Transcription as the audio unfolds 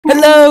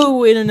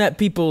Hello, internet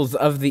peoples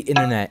of the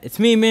internet. It's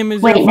me,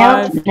 Mim05. Wait,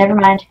 no, never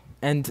mind.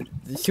 And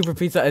Super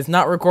Pizza is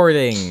not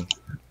recording.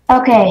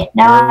 Okay,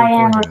 now I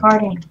am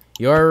recording.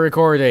 You're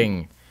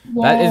recording.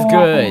 Yay, that is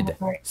good.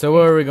 So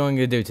what are we going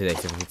to do today,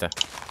 Super Pizza?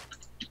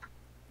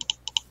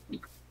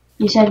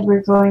 You said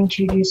we're going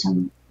to do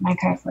some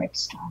Minecraft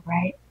Redstone,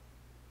 right?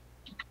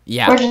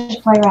 Yeah. Or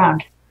just play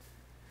around.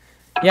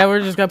 Yeah,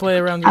 we're just gonna play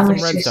around with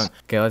some redstone.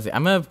 Okay, let's see.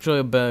 I'm gonna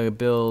actually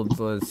build.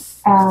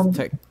 Let's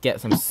get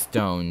some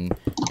stone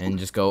and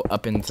just go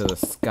up into the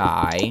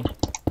sky.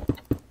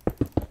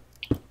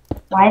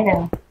 Why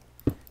though?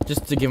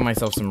 Just to give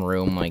myself some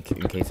room, like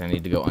in case I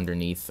need to go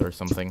underneath or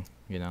something.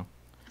 You know.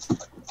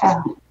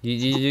 Oh.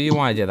 You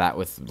want to do that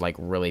with like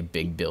really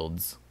big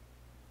builds,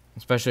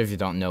 especially if you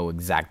don't know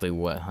exactly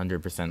what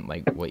 100%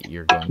 like what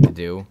you're going to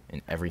do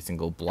in every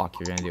single block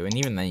you're gonna do, and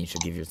even then you should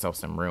give yourself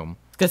some room.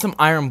 Get some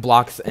iron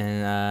blocks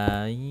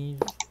and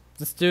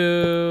let's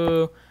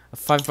do a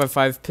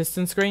 5x5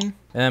 piston screen,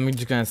 and I'm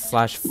just gonna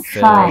slash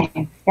fill. 5.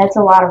 That's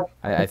a lot of.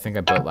 I think I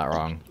built that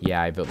wrong.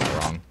 Yeah, I built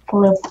that wrong.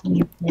 Flip.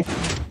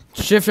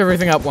 Shift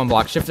everything up one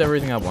block. Shift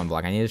everything up one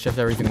block. I need to shift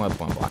everything up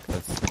one block.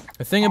 That's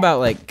the thing about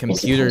like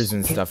computers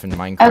and stuff in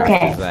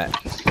Minecraft is that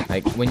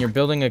like when you're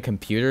building a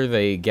computer,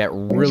 they get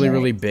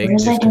really big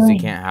just because you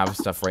can't have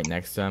stuff right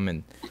next to them,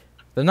 and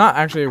they're not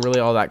actually really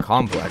all that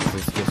complex.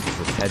 It's just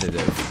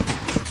repetitive.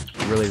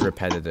 Really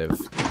repetitive.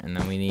 And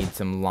then we need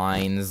some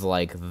lines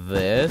like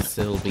this.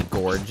 It'll be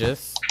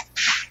gorgeous.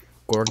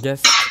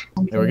 Gorgeous.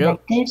 There we go.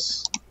 Like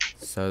this.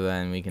 So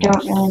then we can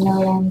don't really know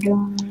what I'm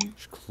doing.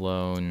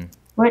 Clone.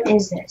 What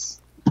is this?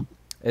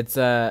 It's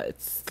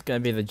gonna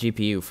be the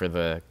GPU for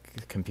the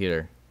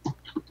computer.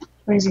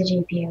 What is a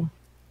GPU?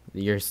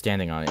 You're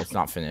standing on it. It's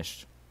not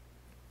finished.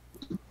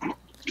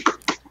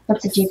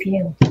 What's a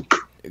GPU?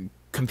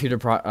 Computer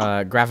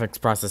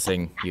graphics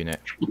processing unit.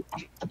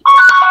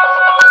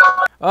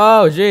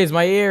 Oh, jeez,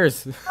 my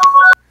ears.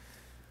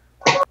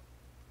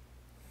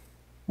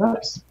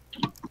 Whoops.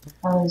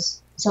 That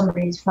was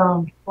somebody's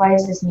phone. Why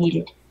is this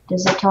needed?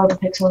 Does it tell the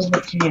pixels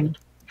what to do?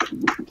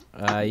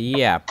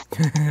 Yeah.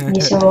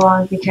 Me so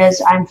long because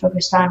I'm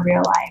focused on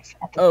real life.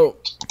 Oh.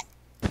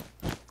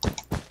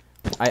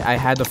 I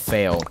had to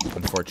fail,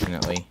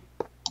 unfortunately.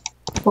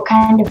 What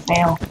kind of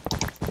fail?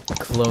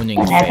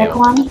 Cloning fail. An epic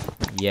one?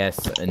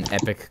 Yes, an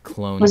epic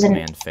clone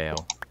command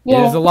fail.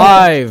 Yeah. It is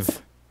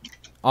alive!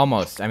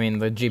 Almost. I mean,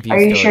 the GPU. Are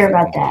you sure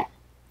about that?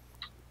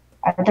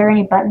 Are there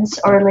any buttons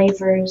or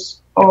levers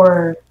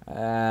or?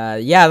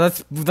 Yeah,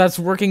 that's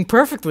working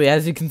perfectly.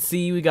 As you can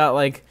see, we got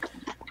like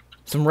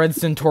some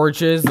redstone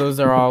torches.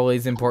 Those are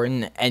always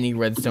important in any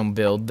redstone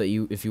build that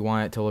if you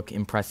want it to look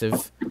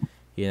impressive,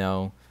 you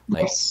know.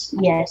 Like,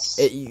 yes.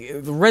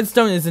 The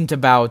redstone isn't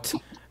about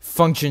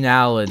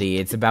functionality.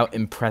 It's about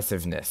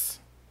impressiveness.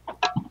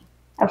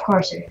 Of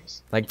course it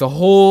is. Like, the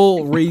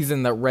whole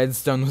reason that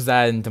redstone was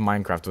added into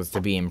Minecraft was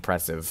to be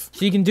impressive.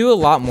 So you can do a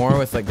lot more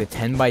with, like, the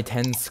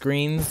 10x10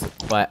 screens,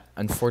 but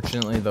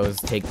unfortunately those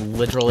take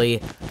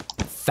literally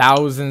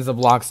thousands of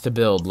blocks to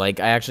build. Like,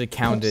 I actually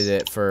counted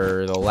it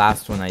for the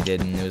last one I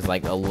did, and it was,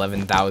 like,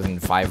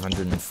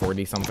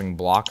 11,540-something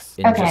blocks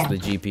in just the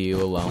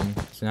GPU alone.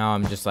 So now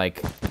I'm just, like,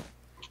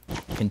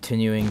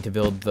 continuing to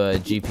build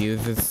the GPU.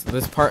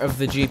 This part of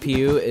the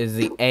GPU is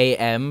the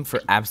AM for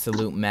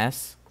absolute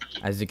mess.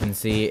 As you can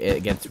see,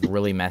 it gets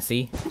really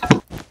messy,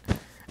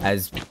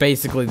 as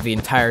basically the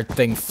entire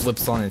thing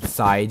flips on its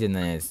side and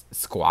then is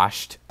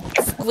squashed.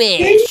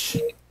 Squish!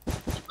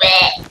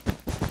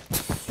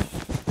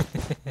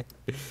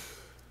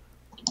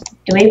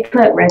 Do we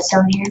put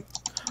redstone here?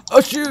 Oh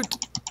shoot!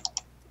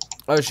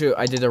 Oh shoot!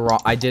 I did a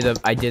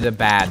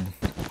bad.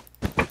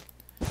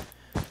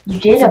 You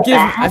did a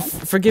bad?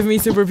 Forgive me,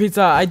 Super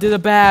Pizza. I did a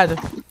bad.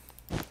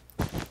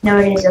 No,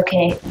 it is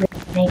okay. We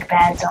make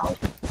bads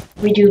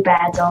We do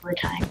bads all the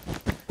time.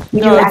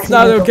 No, it's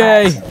not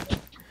okay.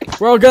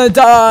 We're all gonna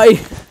die.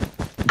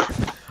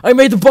 I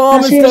made the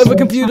bomb instead of a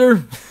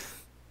computer.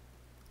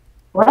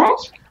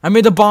 What? I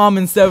made a bomb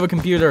instead of a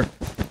computer.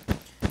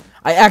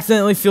 I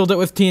accidentally filled it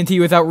with TNT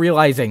without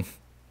realizing.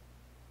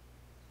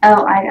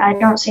 Oh, I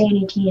don't see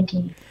any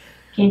TNT.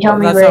 Can you tell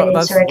me where it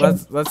is so I can...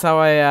 That's how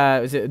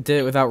I did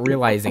it without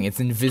realizing. It's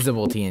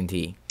invisible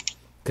TNT.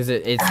 Because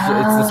it's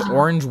this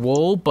orange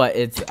wool, but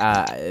it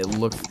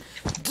looks...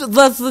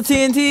 That's the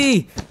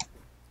TNT!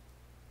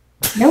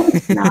 No,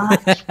 it's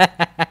not.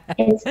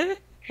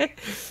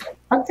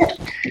 What's it?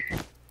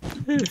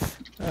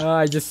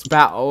 I just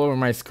spat all over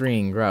my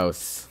screen.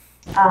 Gross.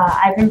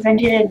 I've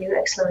invented a new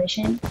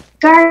exclamation.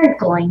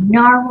 Gargling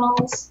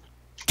narwhals.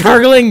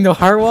 Gargling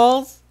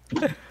narwhals?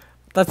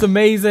 That's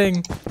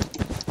amazing.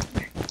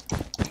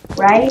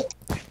 Right?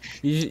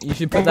 You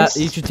should put that.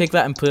 You should take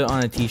that and put it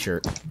on a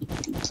T-shirt.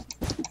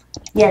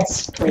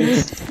 Yes,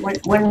 please.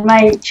 When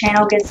my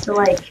channel gets to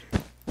like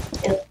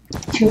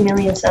 2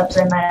 million subs,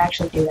 I might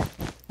actually do that.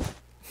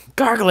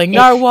 Gargling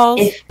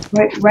narwhals.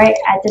 Right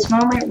at this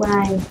moment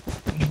when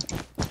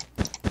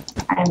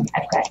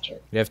I've got 2.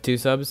 You have 2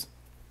 subs?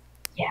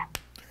 Yeah.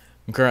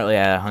 I'm currently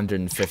at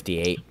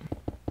 158.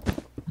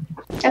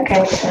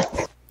 Okay.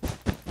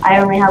 I I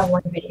only have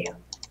one video.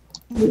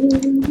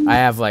 I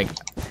have like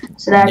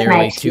So that's my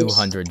nearly excuse.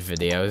 200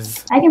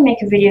 videos. I can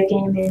make a video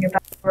game in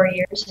about 4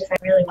 years if I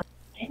really want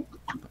it.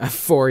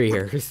 4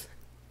 years.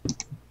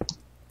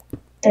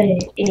 A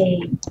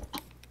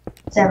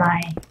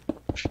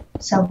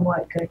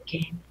somewhat good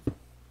game.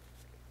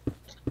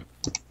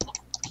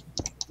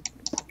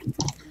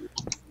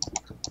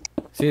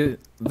 See,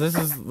 this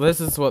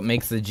is what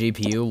makes the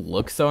GPU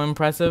look so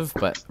impressive,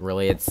 but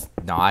really it's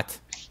not.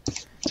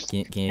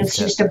 Can you It's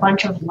just a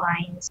bunch of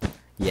lines.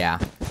 Yeah,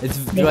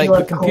 it's Make like it the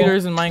look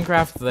computers in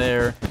Minecraft.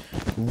 They're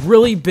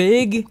really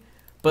big,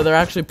 but they're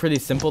actually pretty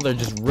simple. They're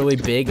just really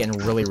big and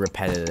really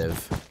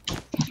repetitive.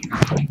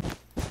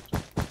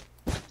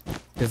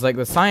 Because like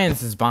the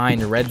science is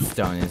behind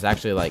Redstone is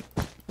actually like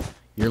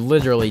you're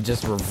literally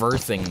just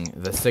reversing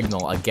the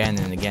signal again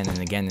and again and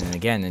again and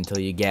again until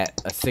you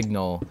get a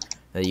signal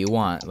that you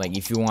want. Like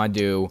if you want to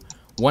do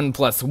 1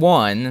 +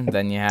 1,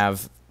 then you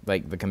have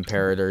like the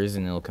comparators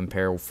and it'll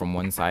compare from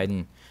one side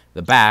and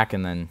the back,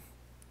 and then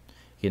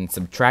you can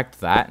subtract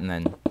that, and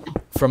then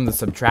from the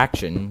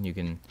subtraction you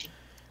can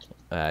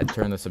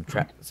turn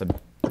the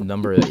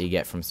number that you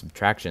get from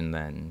subtraction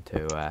then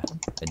to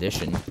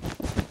addition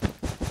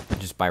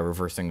just by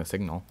reversing the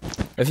signal.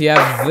 If you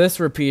have this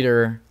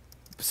repeater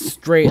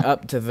straight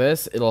up to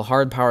this, it'll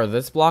hard power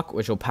this block,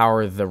 which will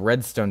power the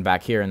redstone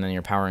back here, and then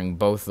you're powering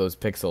both those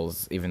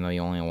pixels, even though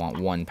you only want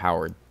one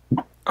powered.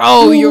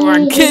 Oh, you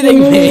are kidding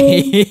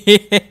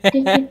me!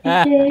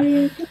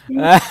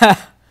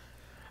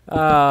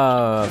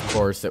 Of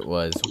course it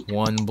was.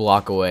 1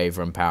 block away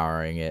from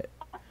powering it.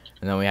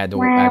 And then we had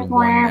to add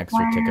 1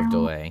 extra tick of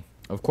delay.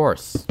 Of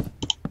course.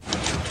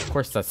 Of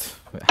course that's...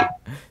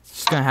 It's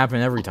just gonna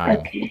happen every time.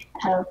 Okay,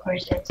 of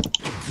course it's...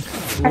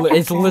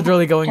 It's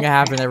literally going to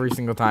happen every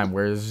single time,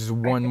 where there's just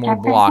 1 more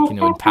block and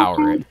it would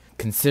power it.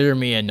 Consider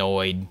me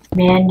annoyed.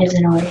 Man is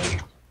annoyed.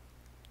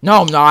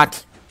 No, I'm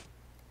not!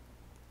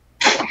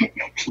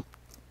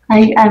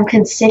 I'm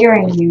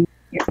considering you.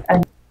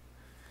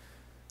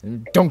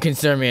 Don't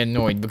consider me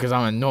annoyed, because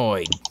I'm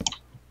annoyed.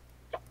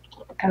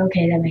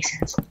 Okay, that makes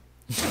sense.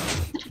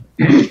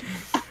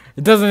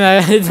 It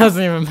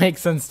doesn't even make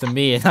sense to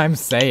me, and I'm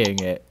saying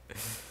it.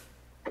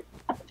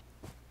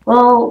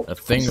 Well, The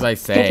things I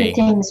say. stupid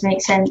things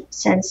make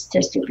sense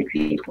to stupid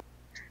people.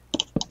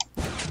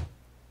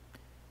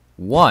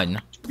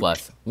 1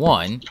 +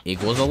 1 =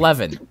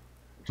 11.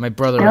 My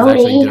brother No, was it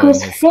actually doing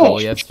equals his school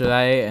 6.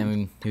 yesterday,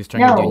 and he was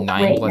trying to do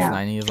 9 +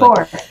 9. He was 4.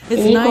 like, It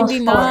 "It's equals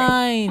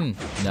 99."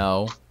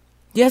 No.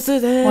 Yes,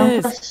 it 1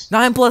 is. plus-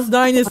 9 +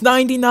 9 is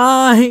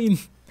 99.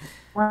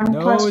 1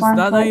 No, plus it's 1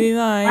 not plus-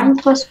 99. 1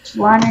 plus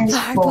 1 is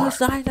 9 4. +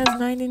 9 is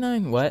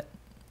 99. What?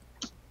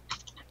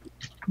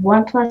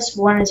 1 plus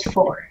 1 is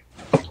 4.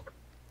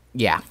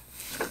 Yeah.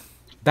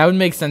 That would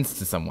make sense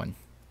to someone.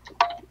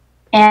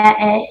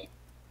 And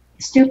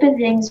stupid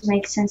things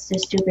make sense to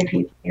stupid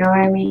people. You know what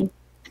I mean?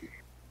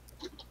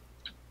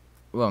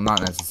 Well,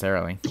 not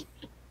necessarily.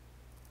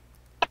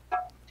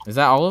 Is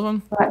that all of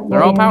them? What They're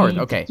do all you powered.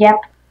 mean? Okay. Yep.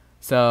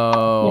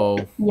 So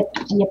Yep.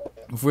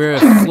 if we were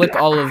to flick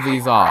all of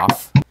these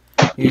off,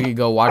 you can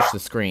go watch the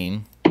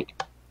screen.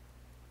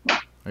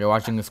 Are you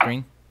watching the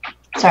screen?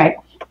 Sorry.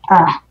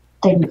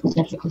 Technical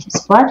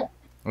difficulties. What?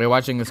 Are you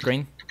watching the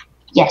screen?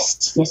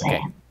 Yes. Yes, Okay. I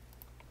am.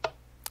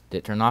 Did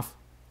it turn off?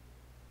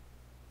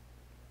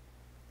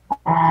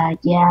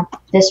 Yeah.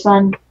 This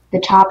one, the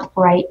top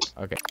right.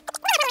 Okay.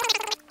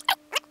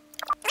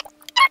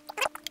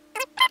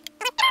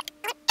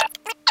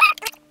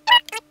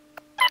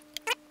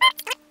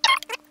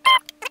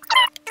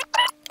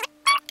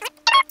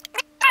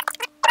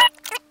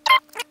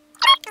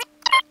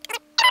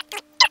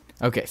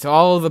 Okay, so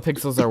all of the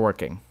pixels are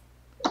working.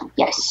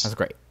 Yes. That's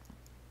great.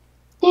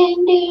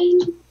 Ding ding.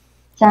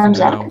 Thumbs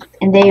Now- up.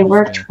 And they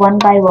worked Okay. one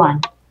by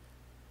one.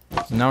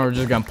 So now we're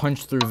just gonna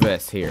punch through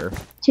this here.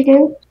 To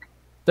do?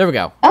 There we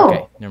go. Oh.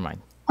 Okay, never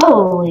mind.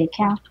 Holy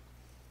cow.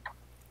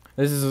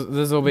 This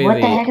will be What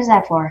the heck is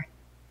that for?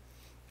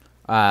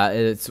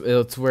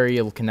 it's where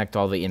you'll connect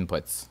all the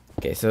inputs.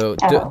 Okay, so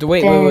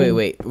Oh,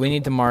 wait. We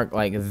need to mark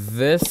like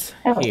this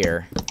Oh.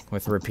 here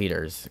with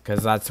repeaters,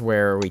 because that's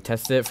where we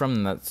tested it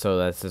from. And so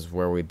this is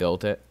where we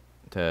built it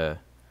to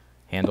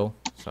handle.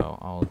 So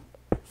I'll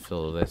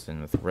fill this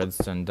in with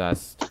redstone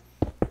dust.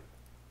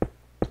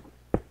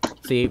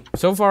 See,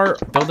 so far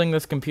building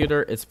this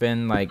computer, it's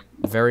been like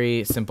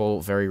very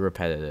simple, very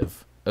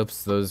repetitive.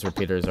 Oops, those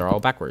repeaters are all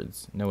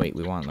backwards. No, wait,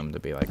 we want them to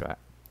be like that.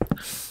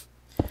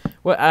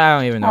 What? I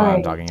don't even know what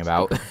I'm talking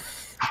about.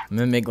 I'm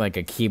gonna make like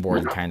a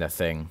keyboard kind of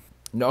thing.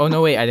 No,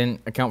 no, wait, I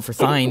didn't account for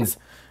signs.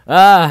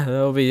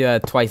 That'll be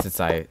twice its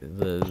size,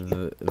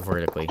 the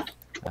vertically.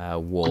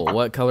 Wool.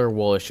 What color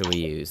wool should we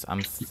use?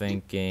 I'm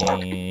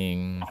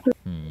thinking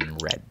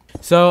red.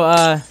 So,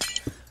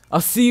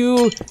 I'll see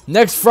you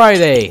next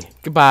Friday.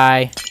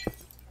 Goodbye.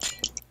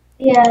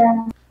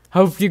 Yeah.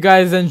 Hope you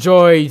guys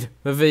enjoyed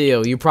the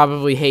video. You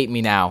probably hate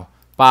me now.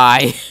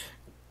 Bye.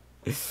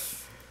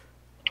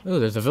 Oh,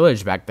 there's a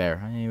village back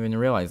there. I didn't even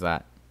realize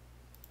that.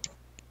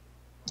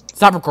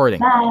 Stop recording.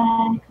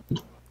 Bye.